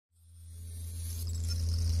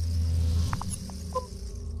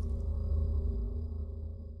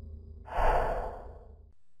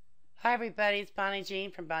Hi everybody, it's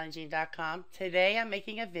Gean from BonnieGean.com. Today I'm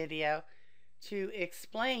making a video to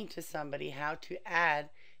explain to somebody how to add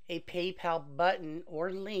a PayPal button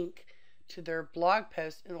or link to their blog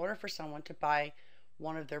post in order for someone to buy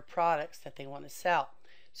one of their products that they want to sell.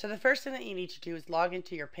 So the first thing that you need to do is log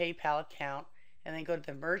into your PayPal account and then go to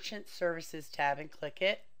the Merchant Services tab and click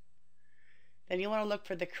it. Then you want to look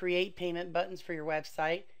for the Create Payment buttons for your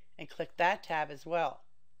website and click that tab as well.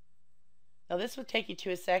 Now this will take you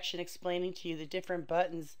to a section explaining to you the different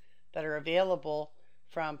buttons that are available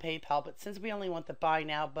from PayPal, but since we only want the Buy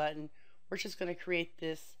Now button, we're just going to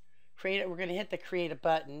we're going to hit the Create a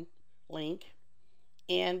Button link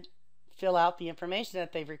and fill out the information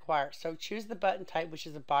that they require. So choose the button type, which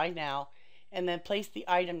is a Buy Now, and then place the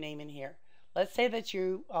item name in here. Let's say that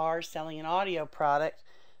you are selling an audio product,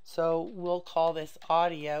 so we'll call this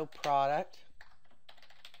audio product.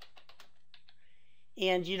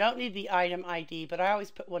 And you don't need the item ID, but I always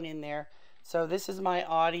put one in there. So this is my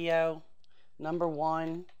audio number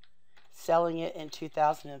 1, selling it in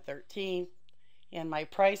 2013. And my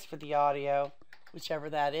price for the audio, whichever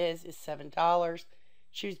that is $7.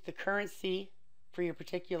 Choose the currency for your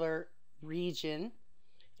particular region.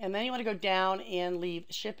 And then you want to go down and leave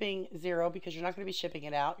shipping 0 because you're not going to be shipping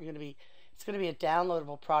it out. It's going to be a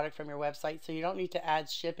downloadable product from your website, so you don't need to add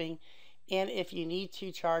shipping. And if you need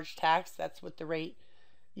to charge tax, that's what the rate,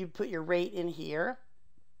 you put your rate in here.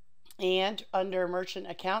 And under merchant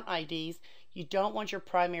account IDs, you don't want your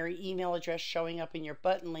primary email address showing up in your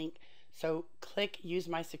button link, so click Use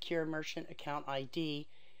My Secure Merchant Account ID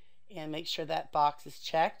and make sure that box is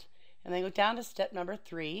checked. And then go down to step number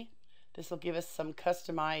 3. This will give us some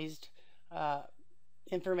customized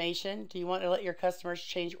information. Do you want to let your customers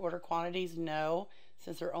change order quantities? No,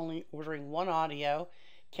 since they're only ordering one audio.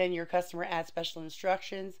 Can your customer add special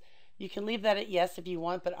instructions? You can leave that at yes if you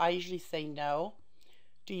want, but I usually say no.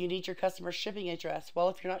 Do you need your customer's shipping address? Well,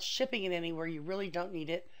 if you're not shipping it anywhere, you really don't need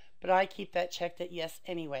it, but I keep that checked at yes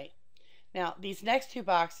anyway. Now, these next 2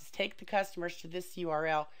 boxes take the customers to this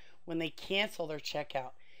URL when they cancel their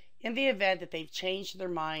checkout. In the event that they've changed their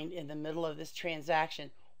mind in the middle of this transaction,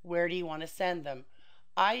 where do you want to send them?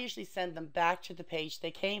 I usually send them back to the page they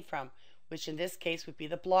came from, which in this case would be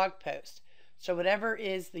the blog post. So whatever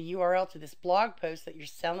is the URL to this blog post that you're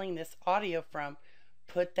selling this audio from,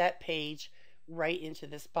 put that page right into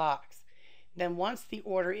this box. Then once the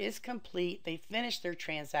order is complete, they finish their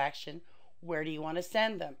transaction, where do you want to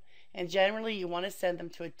send them? And generally you want to send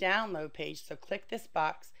them to a download page, so click this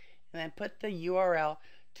box and then put the URL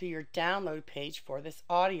to your download page for this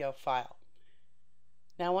audio file.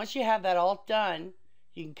 Now once you have that all done,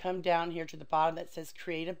 you can come down here to the bottom that says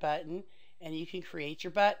Create a Button and you can create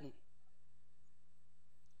your button.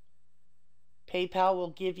 PayPal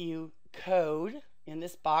will give you code in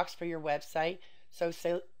this box for your website, so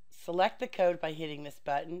select the code by hitting this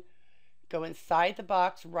button. Go inside the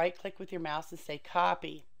box, right click with your mouse and say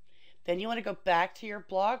copy. Then you want to go back to your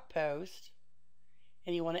blog post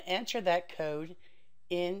and you want to enter that code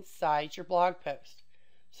inside your blog post.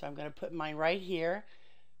 So I'm going to put mine right here.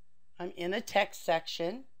 I'm in the text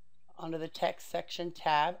section. Under the text section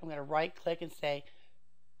tab, I'm going to right click and say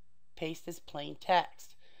paste as plain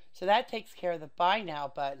text. So that takes care of the Buy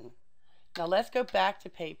Now button. Now let's go back to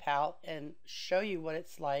PayPal and show you what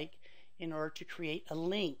it's like in order to create a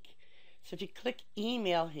link. So if you click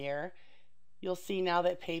email here, you'll see now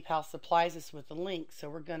that PayPal supplies us with a link. So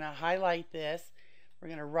we're going to highlight this. We're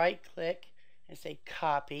going to right click and say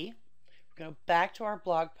copy. We're going to go back to our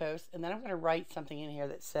blog post, and then I'm going to write something in here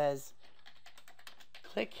that says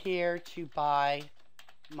click here to buy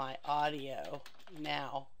my audio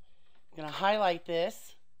now. I'm going to highlight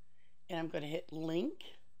this and I'm going to hit link.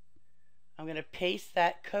 I'm going to paste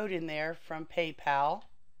that code in there from PayPal.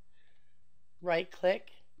 Right click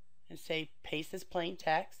and say paste as plain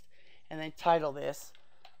text and then title this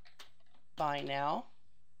Buy Now.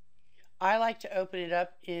 I like to open it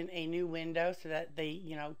up in a new window so that they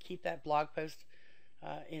keep that blog post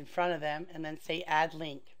in front of them, and then say add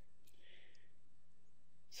link.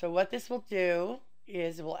 So what this will do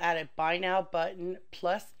is it will add a Buy Now button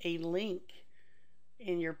plus a link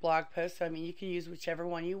in your blog post. So you can use whichever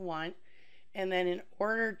one you want. And then in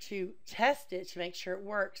order to test it to make sure it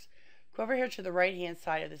works, go over here to the right hand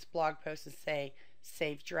side of this blog post and say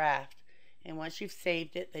Save Draft. And once you've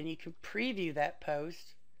saved it, then you can preview that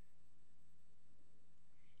post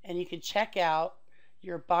and you can check out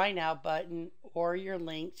your Buy Now button or your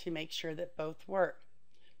link to make sure that both work.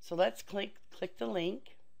 So let's click the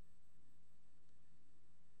link.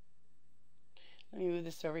 Let me move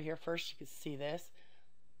this over here first. You can see this.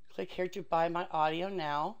 Click here to buy my audio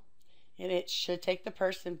now, and it should take the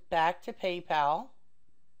person back to PayPal.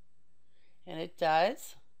 And it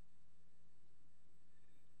does.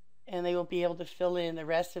 And they will be able to fill in the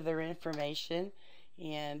rest of their information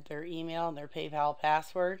and their email and their PayPal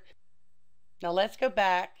password. Now let's go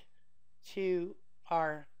back to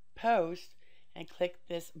our post and click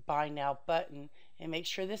this Buy Now button and make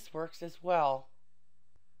sure this works as well.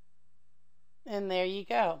 And there you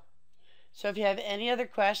go. So if you have any other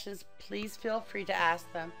questions, please feel free to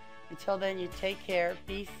ask them. Until then, you take care,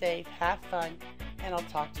 be safe, have fun, and I'll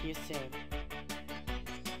talk to you soon.